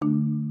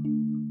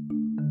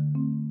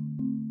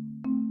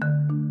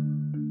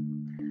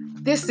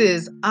This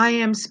is I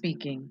Am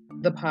Speaking,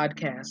 the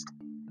podcast,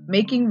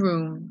 making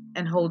room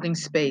and holding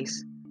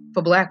space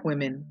for Black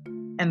women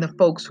and the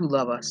folks who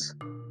love us.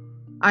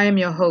 I am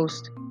your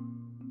host,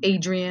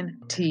 Adrienne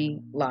T.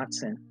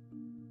 Lotson.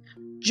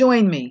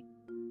 Join me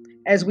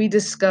as we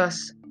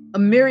discuss a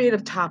myriad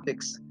of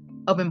topics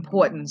of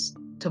importance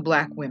to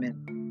Black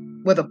women,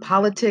 whether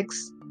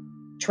politics,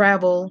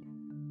 travel,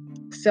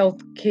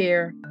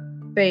 self-care,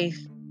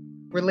 faith,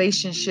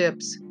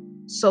 relationships,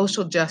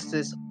 social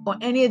justice, or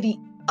any of the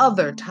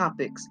other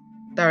topics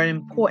that are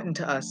important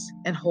to us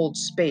and hold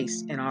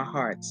space in our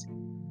hearts.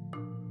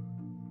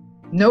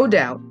 No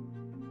doubt,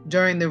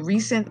 during the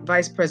recent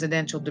vice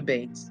presidential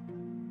debates,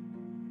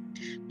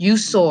 you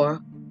saw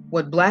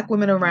what Black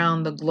women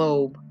around the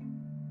globe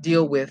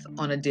deal with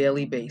on a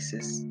daily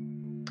basis.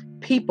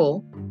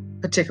 People,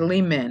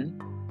 particularly men,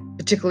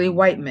 particularly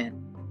white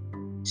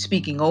men,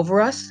 speaking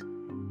over us,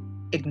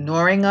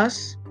 ignoring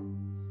us,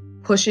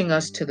 pushing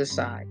us to the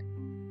side.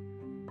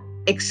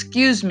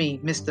 Excuse me,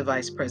 Mr.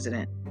 Vice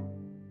President.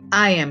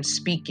 I am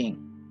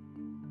speaking.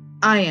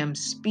 I am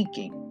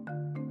speaking.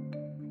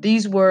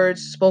 These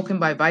words, spoken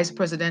by Vice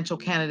Presidential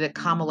candidate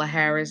Kamala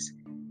Harris,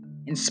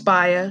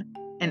 inspire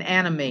and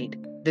animate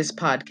this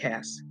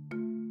podcast.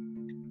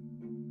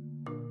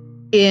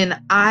 In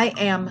I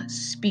Am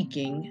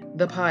Speaking,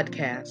 the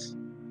podcast,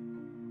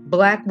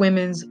 Black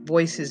women's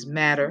voices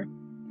matter.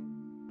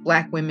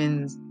 Black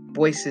women's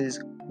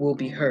voices will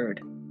be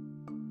heard.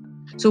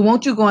 So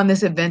won't you go on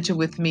this adventure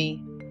with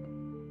me?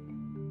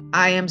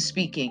 I Am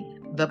Speaking,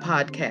 the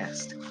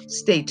podcast.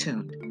 Stay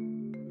tuned.